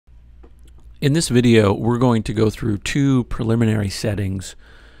In this video, we're going to go through two preliminary settings,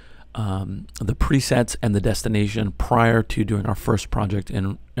 the presets and the destination, prior to doing our first project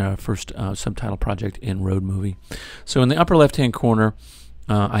in subtitle project in Roadmive. So in the upper left-hand corner,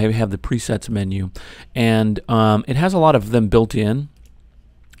 I have the presets menu, and it has a lot of them built in,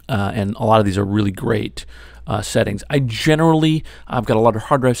 and a lot of these are really great settings. I've got a lot of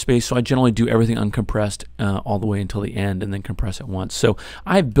hard drive space, so I generally do everything uncompressed all the way until the end and then compress it once. So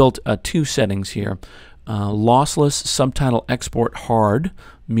I've built two settings here. Lossless subtitle export hard,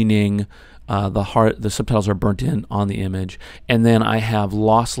 meaning the subtitles are burnt in on the image, and then I have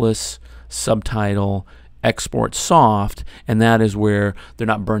lossless subtitle export soft, and that is where they're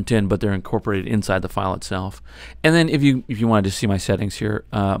not burnt in, but they're incorporated inside the file itself. And then if you wanted to see my settings here,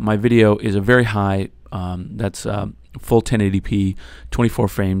 my video is a very high, that's full 1080p, 24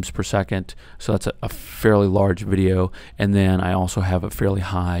 frames per second, so that's a fairly large video. And then I also have a fairly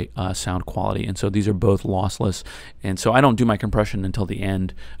high sound quality, and so these are both lossless, and so I don't do my compression until the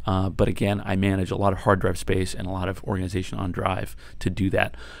end, but again, I manage a lot of hard drive space and a lot of organization on drive to do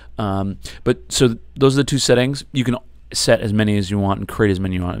that. So those are the two settings. You can set as many as you want and create as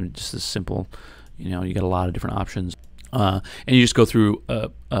many you want. Just as simple, you got a lot of different options, and you just go through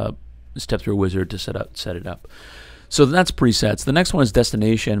step through a wizard to set it up. So that's presets. The next one is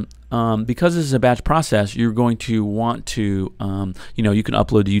destination. Because this is a batch process, you're going to want to, you can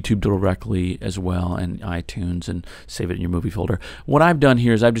upload to YouTube directly as well, and iTunes, and save it in your movie folder. What I've done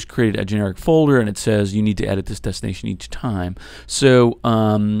here is I've just created a generic folder, and it says you need to edit this destination each time. So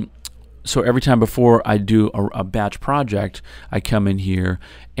so every time before I do a batch project, I come in here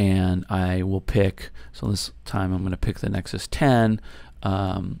and I will pick, so this time I'm going to pick the Nexus 10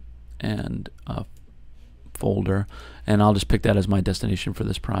 and folder, and I'll just pick that as my destination for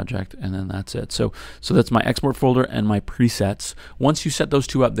this project, and then that's it. So that's my export folder and my presets. Once you set those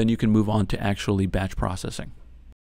two up, then you can move on to actually batch processing.